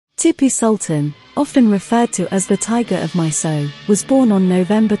Tipu Sultan, often referred to as the Tiger of Mysore, was born on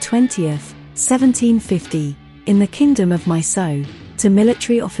November 20, 1750, in the Kingdom of Mysore, to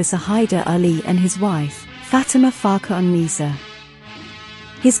military officer Hyderali and his wife, Fatima Farka Unnisa.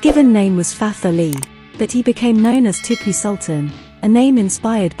 His given name was Fath Ali, but he became known as Tipu Sultan, a name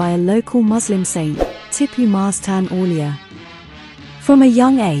inspired by a local Muslim saint, Tipu Sultan Aulia. From a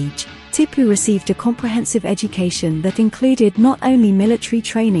young age, Tipu received a comprehensive education that included not only military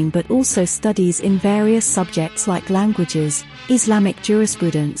training but also studies in various subjects like languages, Islamic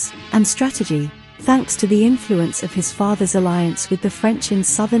jurisprudence, and strategy, thanks to the influence of his father's alliance with the French in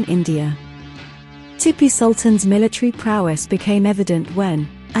southern India. Tipu Sultan's military prowess became evident when,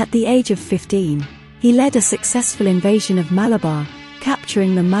 at the age of 15, he led a successful invasion of Malabar,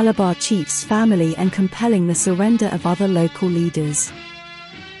 capturing the Malabar chief's family and compelling the surrender of other local leaders.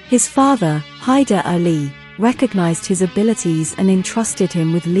 His father, Hyder Ali, recognized his abilities and entrusted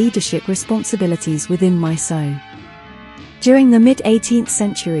him with leadership responsibilities within Mysore. During the mid-18th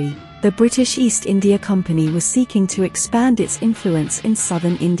century, the British East India Company was seeking to expand its influence in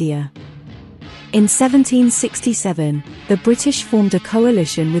southern India. In 1767, the British formed a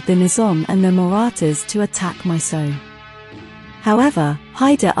coalition with the Nizam and the Marathas to attack Mysore. However,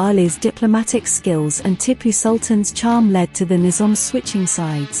 Hyder Ali's diplomatic skills and Tipu Sultan's charm led to the Nizam switching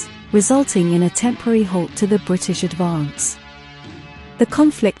sides, resulting in a temporary halt to the British advance. The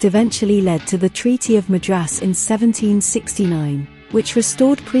conflict eventually led to the Treaty of Madras in 1769, which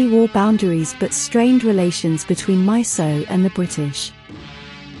restored pre-war boundaries but strained relations between Mysore and the British.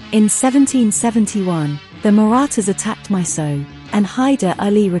 In 1771, the Marathas attacked Mysore, and Hyder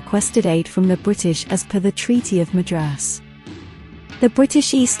Ali requested aid from the British as per the Treaty of Madras. The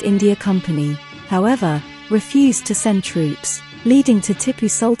British East India Company, however, refused to send troops, leading to Tipu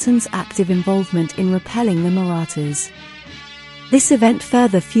Sultan's active involvement in repelling the Marathas. This event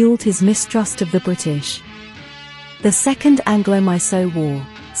further fueled his mistrust of the British. The Second Anglo-Mysore War,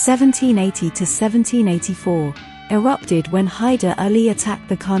 1780–1784, erupted when Hyder Ali attacked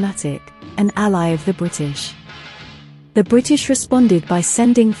the Carnatic, an ally of the British. The British responded by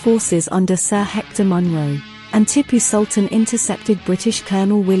sending forces under Sir Hector Munro, and Tipu Sultan intercepted British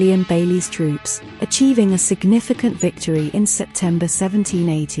Colonel William Bailey's troops, achieving a significant victory in September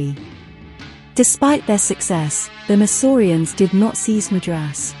 1780. Despite their success, the Mysoreans did not seize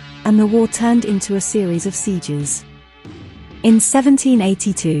Madras, and the war turned into a series of sieges. In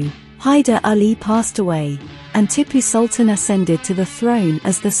 1782, Hyder Ali passed away, and Tipu Sultan ascended to the throne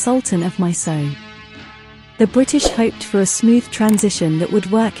as the Sultan of Mysore. The British hoped for a smooth transition that would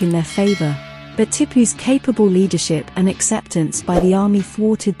work in their favour, but Tipu's capable leadership and acceptance by the army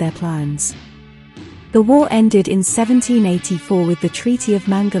thwarted their plans. The war ended in 1784 with the Treaty of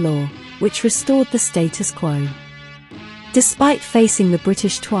Mangalore, which restored the status quo. Despite facing the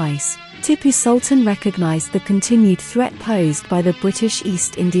British twice, Tipu Sultan recognized the continued threat posed by the British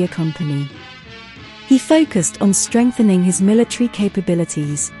East India Company. He focused on strengthening his military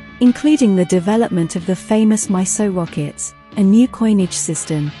capabilities, including the development of the famous Mysore rockets, a new coinage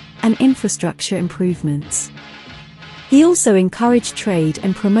system, and infrastructure improvements. He also encouraged trade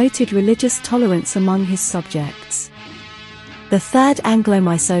and promoted religious tolerance among his subjects. The Third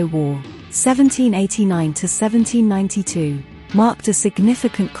Anglo-Mysore War, 1789–1792, marked a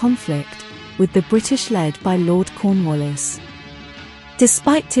significant conflict, with the British led by Lord Cornwallis.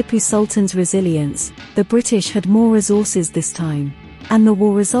 Despite Tipu Sultan's resilience, the British had more resources this time, and the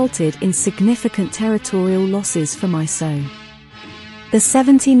war resulted in significant territorial losses for Mysore. The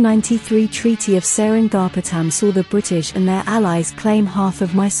 1793 Treaty of Seringapatam saw the British and their allies claim half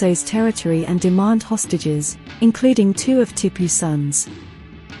of Mysore's territory and demand hostages, including two of Tipu's sons.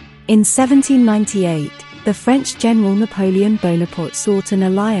 In 1798, the French general Napoleon Bonaparte sought an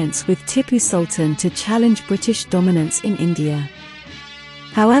alliance with Tipu Sultan to challenge British dominance in India.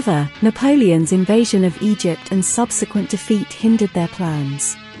 However, Napoleon's invasion of Egypt and subsequent defeat hindered their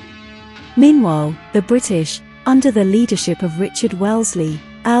plans. Meanwhile, the British, under the leadership of Richard Wellesley,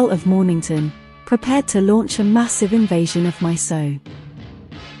 Earl of Mornington, prepared to launch a massive invasion of Mysore.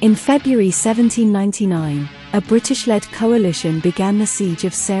 In February 1799, a British-led coalition began the siege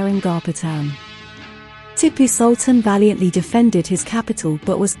of Seringapatam. Tipu Sultan valiantly defended his capital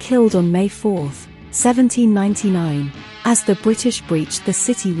but was killed on May 4, 1799, as the British breached the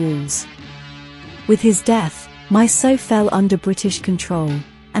city walls. With his death, Mysore fell under British control,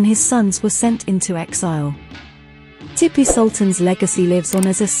 and his sons were sent into exile. Tipu Sultan's legacy lives on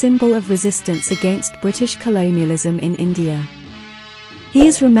as a symbol of resistance against British colonialism in India. He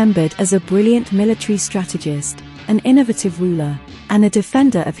is remembered as a brilliant military strategist, an innovative ruler, and a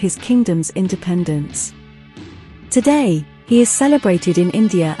defender of his kingdom's independence. Today, He is celebrated in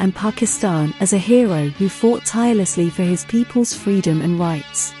India and Pakistan as a hero who fought tirelessly for his people's freedom and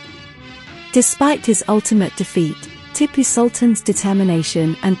rights. Despite his ultimate defeat, Tipu Sultan's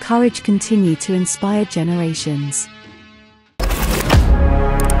determination and courage continue to inspire generations.